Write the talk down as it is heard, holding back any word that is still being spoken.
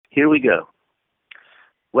Here we go.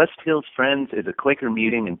 West Hills Friends is a Quaker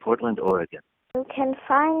meeting in Portland, Oregon. You can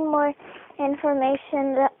find more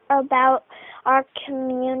information about our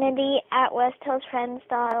community at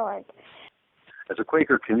westhillsfriends.org. As a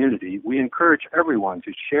Quaker community, we encourage everyone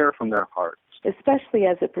to share from their hearts, especially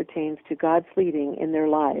as it pertains to God's leading in their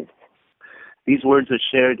lives. These words are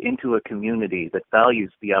shared into a community that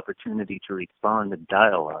values the opportunity to respond and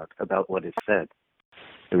dialogue about what is said.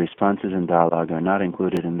 The responses and dialogue are not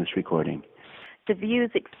included in this recording. The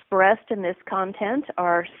views expressed in this content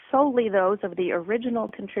are solely those of the original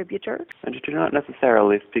contributor and do not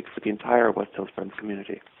necessarily speak for the entire West Hills Friends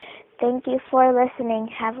community. Thank you for listening.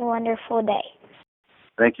 Have a wonderful day.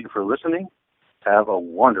 Thank you for listening. Have a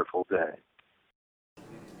wonderful day.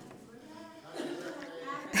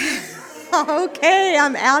 Okay,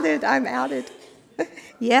 I'm outed.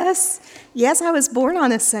 Yes, I was born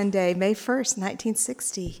on a Sunday, May 1st,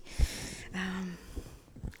 1960.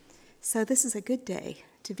 So this is a good day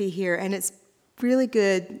to be here, and it's really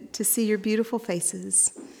good to see your beautiful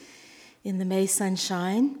faces in the May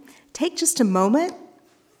sunshine. Take just a moment,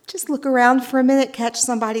 just look around for a minute, catch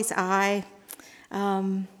somebody's eye,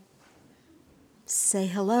 say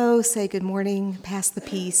hello, say good morning, pass the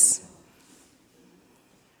peace.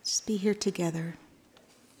 Just be here together.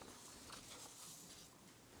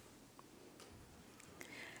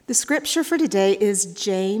 The scripture for today is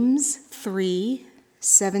James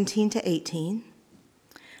 3:17-18.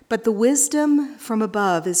 But the wisdom from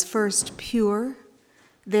above is first pure,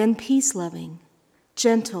 then peace-loving,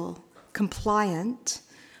 gentle, compliant,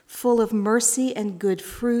 full of mercy and good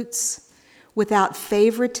fruits, without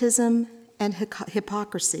favoritism and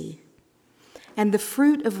hypocrisy. And the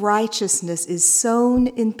fruit of righteousness is sown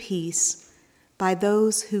in peace by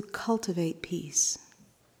those who cultivate peace.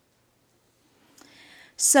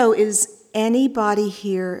 So is anybody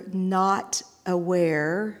here not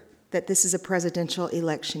aware that this is a presidential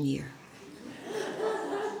election year?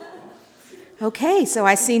 Okay, so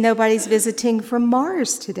I see nobody's visiting from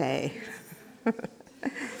Mars today.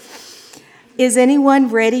 Is anyone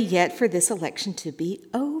ready yet for this election to be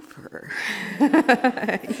over?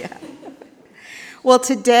 Yeah. Well,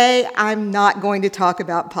 today I'm not going to talk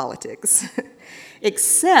about politics,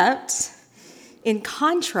 except in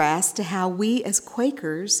contrast to how we as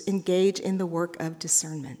Quakers engage in the work of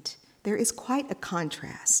discernment. There is quite a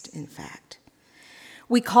contrast, in fact.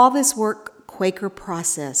 We call this work Quaker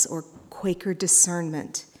process or Quaker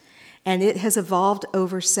discernment, and it has evolved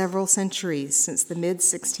over several centuries since the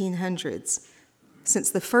mid-1600s, since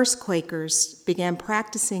the first Quakers began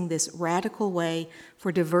practicing this radical way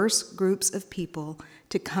for diverse groups of people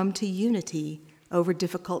to come to unity over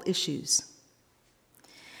difficult issues.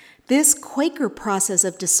 This Quaker process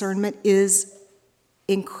of discernment is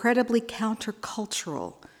incredibly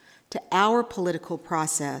countercultural to our political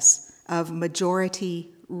process of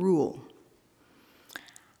majority rule.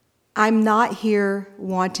 I'm not here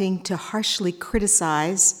wanting to harshly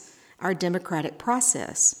criticize our democratic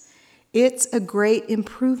process. It's a great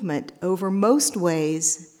improvement over most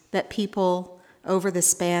ways that people over the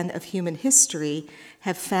span of human history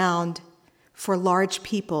have found for large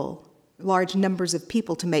numbers of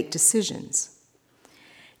people to make decisions.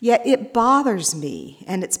 Yet it bothers me,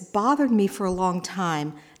 and it's bothered me for a long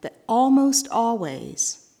time, that almost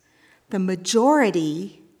always the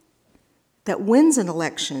majority that wins an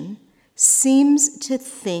election seems to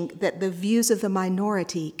think that the views of the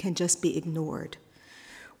minority can just be ignored.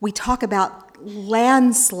 We talk about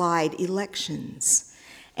landslide elections,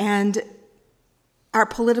 and our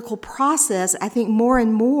political process, I think more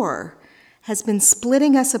and more, has been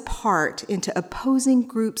splitting us apart into opposing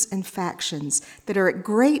groups and factions that are at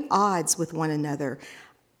great odds with one another,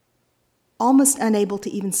 almost unable to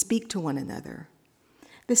even speak to one another.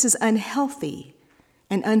 This is unhealthy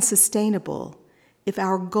and unsustainable if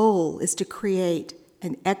our goal is to create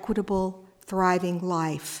an equitable, thriving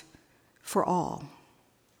life for all.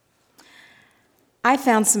 I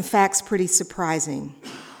found some facts pretty surprising.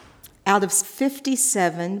 Out of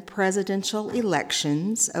 57 presidential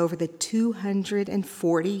elections over the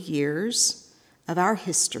 240 years of our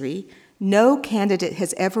history, no candidate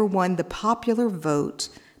has ever won the popular vote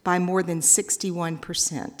by more than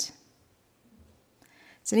 61%.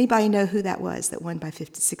 Does anybody know who that was that won by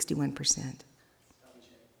 61%?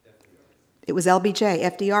 It was LBJ.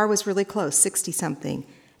 FDR was really close, 60-something.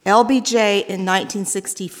 LBJ in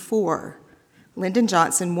 1964. Lyndon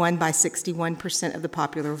Johnson won by 61% of the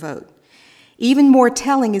popular vote. Even more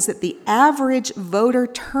telling is that the average voter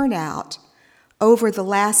turnout over the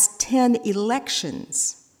last 10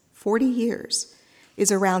 elections, 40 years,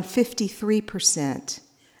 is around 53%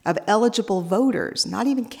 of eligible voters, not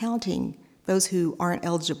even counting those who aren't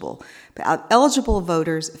eligible. But out of eligible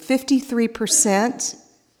voters, 53%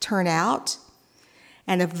 turn out,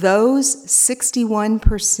 and of those,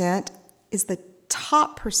 61% is the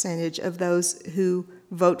top percentage of those who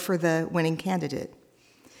vote for the winning candidate.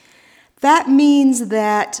 That means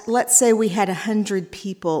that, let's say we had 100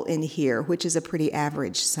 people in here, which is a pretty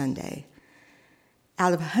average Sunday.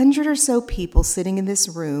 Out of 100 or so people sitting in this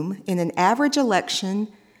room, in an average election,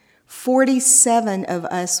 47 of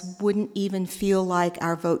us wouldn't even feel like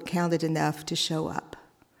our vote counted enough to show up.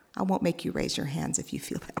 I won't make you raise your hands if you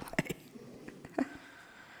feel that way.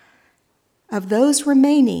 Of those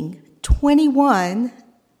remaining, 21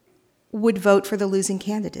 would vote for the losing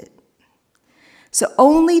candidate. So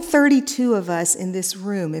only 32 of us in this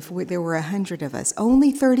room, if there were 100 of us,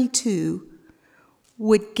 only 32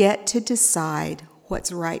 would get to decide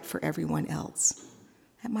what's right for everyone else.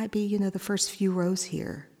 That might be, the first few rows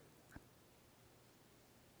here.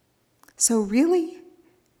 So really,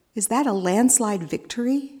 is that a landslide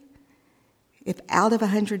victory? If out of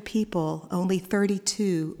 100 people, only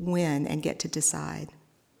 32 win and get to decide.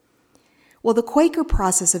 Well, the Quaker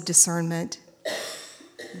process of discernment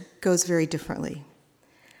goes very differently.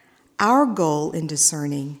 Our goal in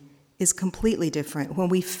discerning is completely different. When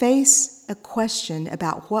we face a question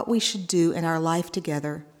about what we should do in our life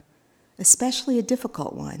together, especially a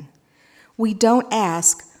difficult one, we don't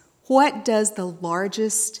ask, what does the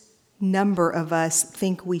largest number of us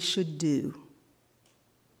think we should do?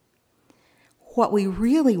 What we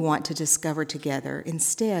really want to discover together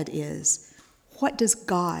instead is, what does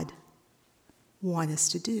God want us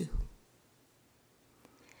to do?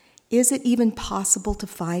 Is it even possible to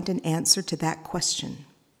find an answer to that question?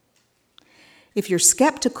 If you're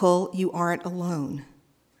skeptical, you aren't alone.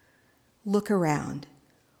 Look around.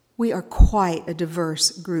 We are quite a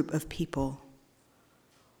diverse group of people.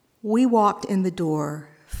 We walked in the door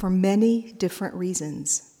for many different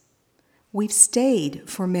reasons. We've stayed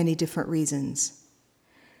for many different reasons.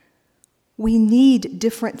 We need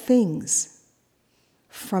different things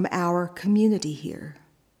from our community here.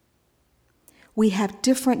 We have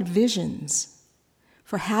different visions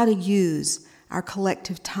for how to use our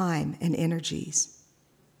collective time and energies.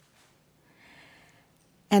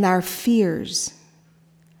 And our fears,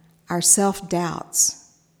 our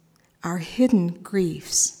self-doubts, our hidden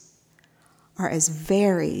griefs are as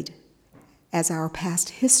varied as our past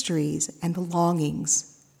histories and the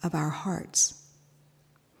longings of our hearts.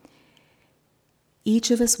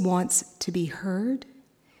 Each of us wants to be heard.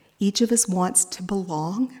 Each of us wants to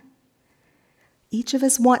belong. Each of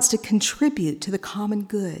us wants to contribute to the common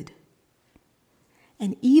good.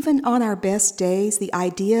 And even on our best days, the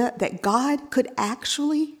idea that God could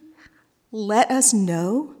actually let us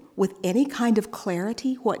know with any kind of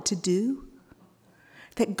clarity what to do,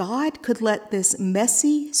 that God could let this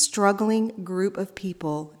messy, struggling group of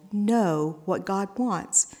people know what God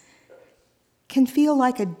wants, can feel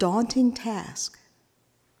like a daunting task.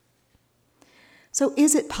 So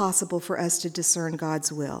is it possible for us to discern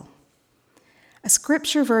God's will? A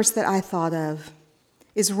scripture verse that I thought of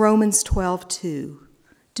is Romans 12:2.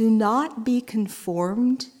 Do not be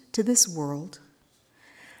conformed to this world,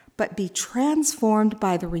 but be transformed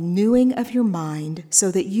by the renewing of your mind,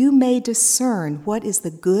 so that you may discern what is the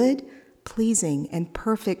good, pleasing, and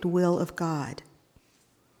perfect will of God.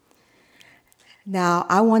 Now,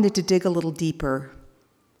 I wanted to dig a little deeper.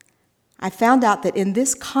 I found out that in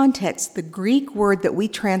this context, the Greek word that we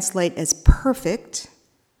translate as perfect,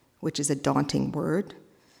 which is a daunting word,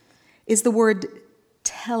 is the word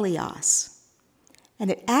teleos. And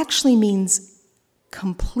it actually means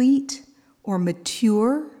complete or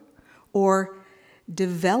mature or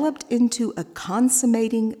developed into a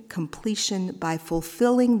consummating completion by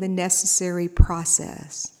fulfilling the necessary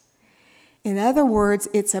process. In other words,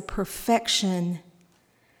 it's a perfection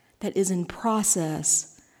that is in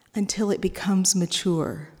process until it becomes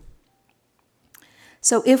mature.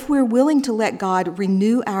 So if we're willing to let God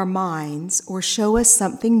renew our minds or show us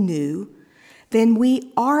something new, then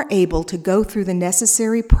we are able to go through the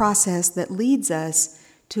necessary process that leads us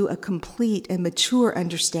to a complete and mature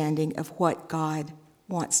understanding of what God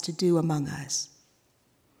wants to do among us.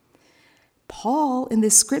 Paul in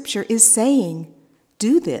this scripture is saying,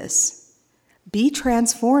 do this. Be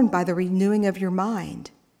transformed by the renewing of your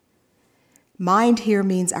mind. Mind here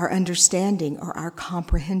means our understanding or our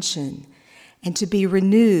comprehension. And to be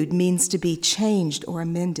renewed means to be changed or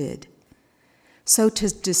amended. So to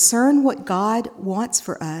discern what God wants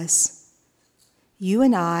for us, you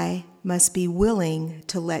and I must be willing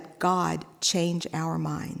to let God change our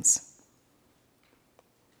minds.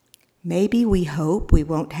 Maybe we hope we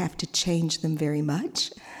won't have to change them very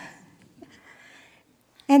much.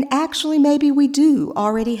 And actually, maybe we do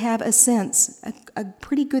already have a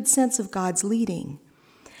pretty good sense of God's leading.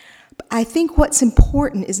 But I think what's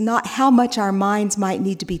important is not how much our minds might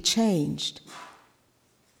need to be changed,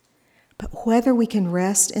 but whether we can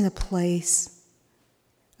rest in a place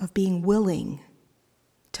of being willing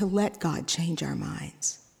to let God change our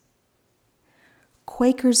minds.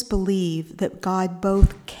 Quakers believe that God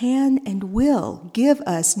both can and will give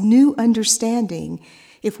us new understanding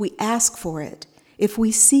if we ask for it, if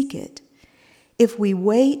we seek it, if we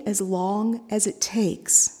wait as long as it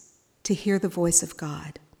takes to hear the voice of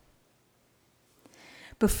God.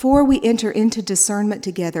 Before we enter into discernment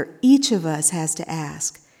together, each of us has to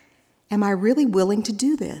ask, am I really willing to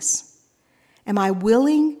do this? Am I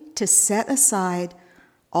willing to set aside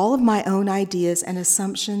all of my own ideas and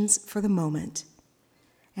assumptions for the moment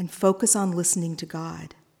and focus on listening to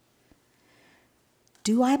God?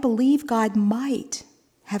 Do I believe God might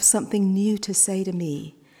have something new to say to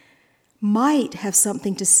me, might have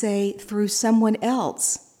something to say through someone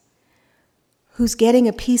else who's getting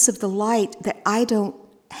a piece of the light that I don't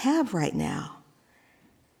have right now?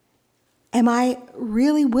 Am I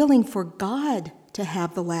really willing for God to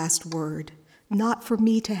have the last word, not for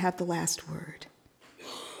me to have the last word?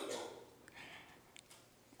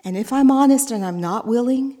 And if I'm honest and I'm not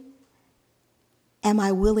willing, am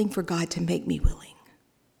I willing for God to make me willing?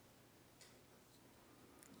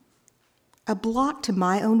 A block to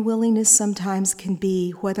my own willingness sometimes can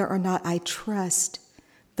be whether or not I trust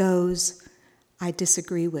those I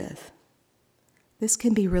disagree with. This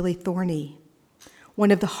can be really thorny.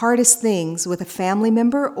 One of the hardest things with a family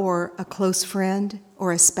member or a close friend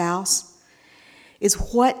or a spouse is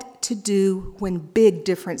what to do when big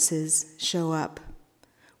differences show up.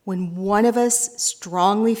 When one of us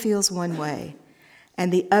strongly feels one way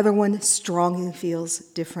and the other one strongly feels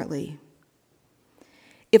differently.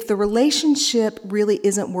 If the relationship really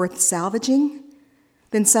isn't worth salvaging,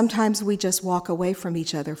 then sometimes we just walk away from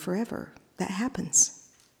each other forever. That happens.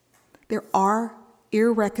 There are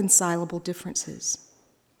irreconcilable differences.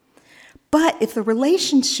 But if the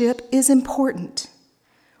relationship is important,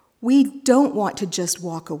 we don't want to just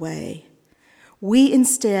walk away. We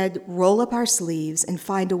instead roll up our sleeves and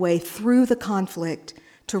find a way through the conflict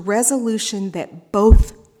to resolution that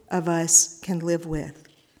both of us can live with.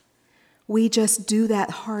 We just do that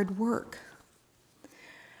hard work.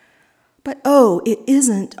 But it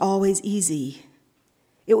isn't always easy.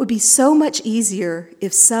 It would be so much easier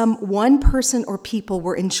if one person or people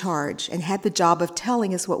were in charge and had the job of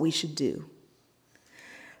telling us what we should do.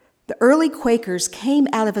 The early Quakers came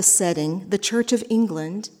out of a setting, the Church of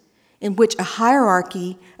England, in which a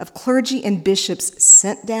hierarchy of clergy and bishops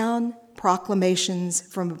sent down proclamations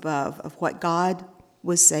from above of what God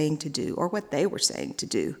was saying to do or what they were saying to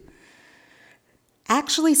do.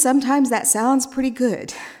 Actually, sometimes that sounds pretty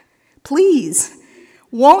good. Please,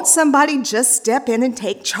 won't somebody just step in and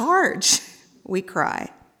take charge? We cry.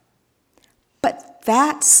 But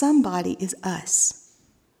that somebody is us.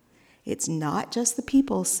 It's not just the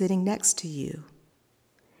people sitting next to you.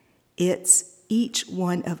 It's each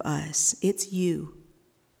one of us. It's you.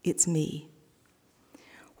 It's me.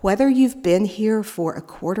 Whether you've been here for a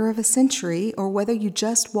quarter of a century or whether you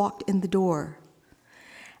just walked in the door,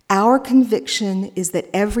 our conviction is that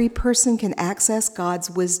every person can access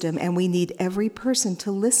God's wisdom, and we need every person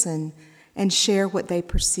to listen and share what they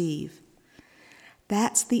perceive.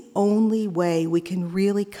 That's the only way we can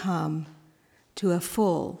really come to a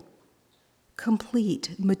full,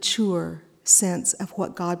 complete, mature sense of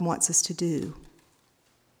what God wants us to do.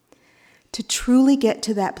 To truly get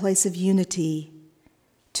to that place of unity,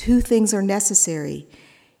 two things are necessary.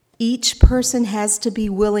 Each person has to be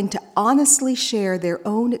willing to honestly share their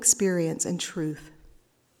own experience and truth.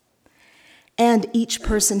 And each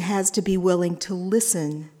person has to be willing to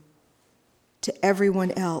listen to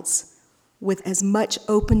everyone else with as much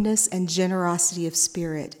openness and generosity of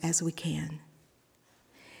spirit as we can.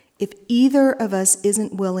 If either of us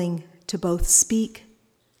isn't willing to both speak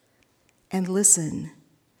and listen,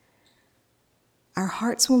 our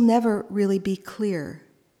hearts will never really be clear.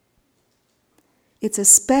 It's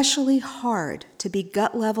especially hard to be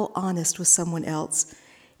gut-level honest with someone else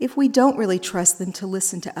if we don't really trust them to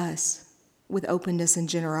listen to us with openness and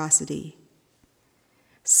generosity.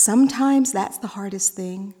 Sometimes that's the hardest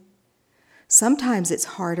thing. Sometimes it's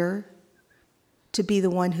harder to be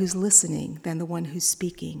the one who's listening than the one who's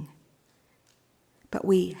speaking. But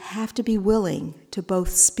we have to be willing to both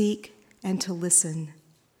speak and to listen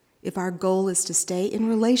if our goal is to stay in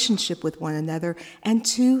relationship with one another and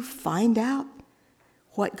to find out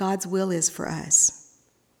what God's will is for us.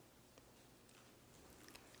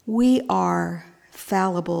 We are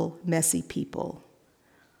fallible, messy people.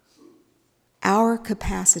 Our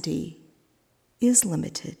capacity is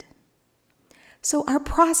limited. So our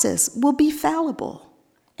process will be fallible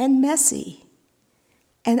and messy,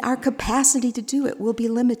 and our capacity to do it will be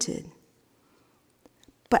limited.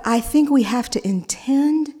 But I think we have to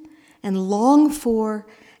intend and long for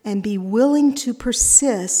and be willing to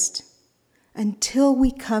persist until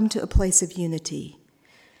we come to a place of unity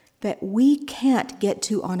that we can't get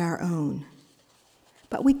to on our own.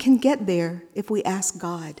 But we can get there if we ask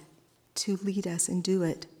God to lead us and do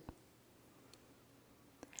it.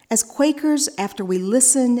 As Quakers, after we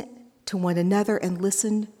listen to one another and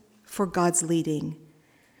listen for God's leading,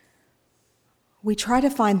 we try to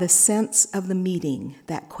find the sense of the meeting,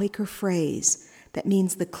 that Quaker phrase that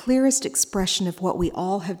means the clearest expression of what we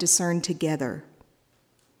all have discerned together.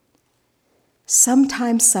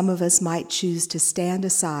 Sometimes some of us might choose to stand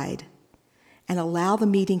aside and allow the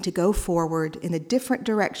meeting to go forward in a different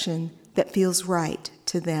direction that feels right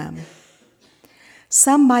to them.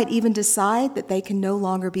 Some might even decide that they can no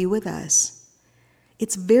longer be with us.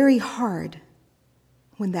 It's very hard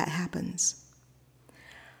when that happens.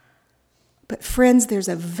 But friends, there's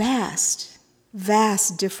a vast,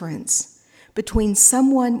 vast difference between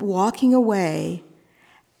someone walking away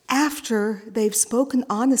after they've spoken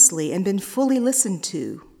honestly and been fully listened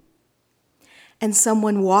to, and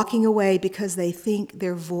someone walking away because they think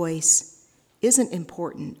their voice isn't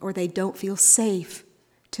important or they don't feel safe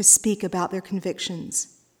to speak about their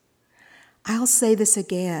convictions. I'll say this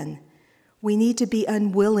again. We need to be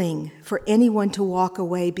unwilling for anyone to walk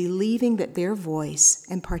away believing that their voice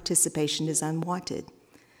and participation is unwanted.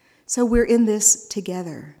 So we're in this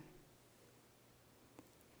together.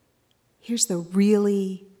 Here's the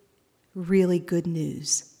really, really good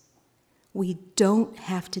news. We don't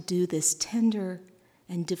have to do this tender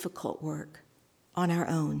and difficult work on our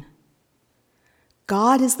own.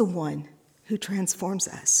 God is the one who transforms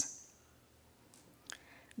us.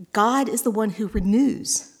 God is the one who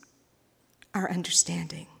renews our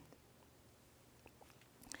understanding.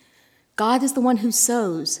 God is the one who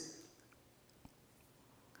sows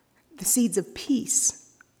the seeds of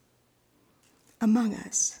peace among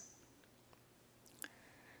us.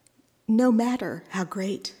 No matter how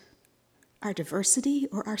great our diversity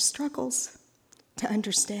or our struggles to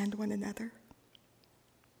understand one another,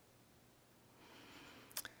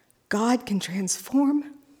 God can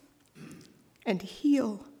transform and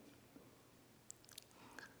heal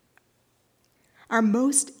our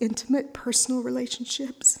most intimate personal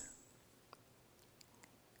relationships.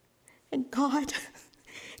 And God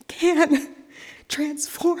can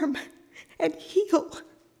transform and heal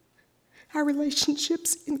our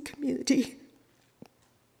relationships in community.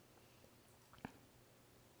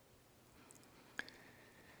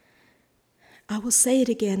 I will say it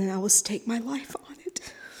again and I will stake my life on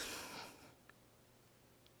it.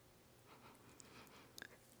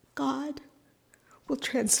 God will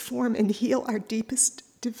transform and heal our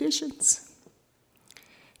deepest divisions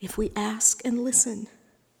if we ask and listen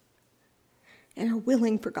and are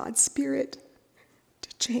willing for God's Spirit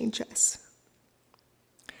to change us.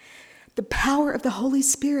 The power of the Holy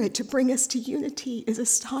Spirit to bring us to unity is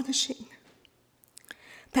astonishing.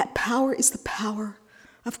 That power is the power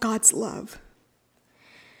of God's love.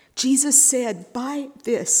 Jesus said, "By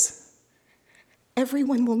this,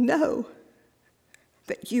 everyone will know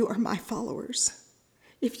that you are my followers,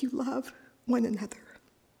 if you love one another."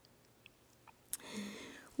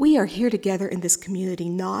 We are here together in this community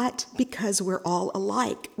not because we're all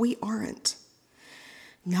alike. We aren't.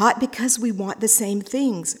 Not because we want the same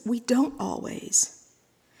things. We don't always.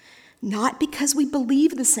 Not because we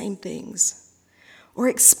believe the same things or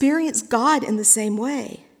experience God in the same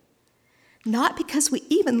way. Not because we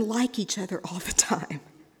even like each other all the time.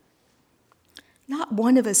 Not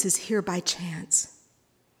one of us is here by chance.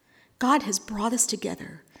 God has brought us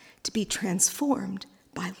together to be transformed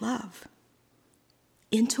by love.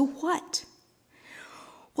 Into what?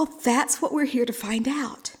 Well, that's what we're here to find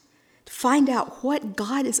out. To find out what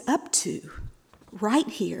God is up to right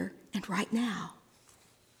here and right now.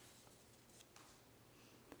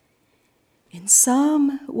 In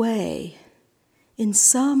some way, in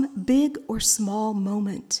some big or small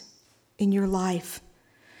moment in your life,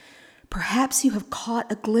 perhaps you have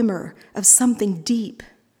caught a glimmer of something deep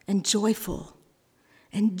and joyful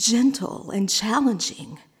and gentle and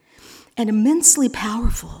challenging and immensely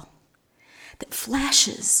powerful that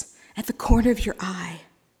flashes at the corner of your eye.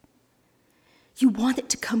 You want it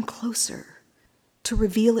to come closer, to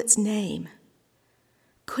reveal its name.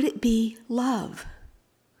 Could it be love?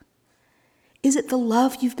 Is it the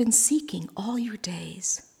love you've been seeking all your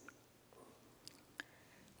days?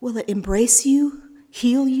 Will it embrace you,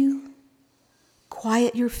 heal you,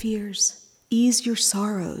 quiet your fears, ease your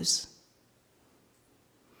sorrows?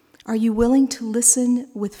 Are you willing to listen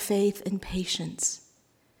with faith and patience,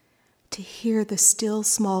 to hear the still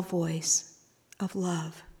small voice of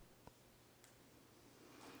love?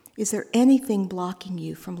 Is there anything blocking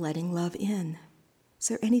you from letting love in? Is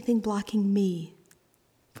there anything blocking me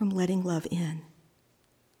from letting love in?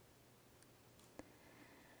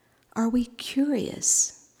 Are we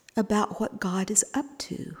curious about what God is up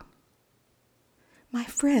to? My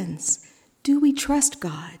friends, do we trust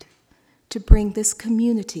God to bring this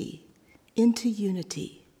community into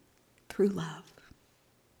unity through love?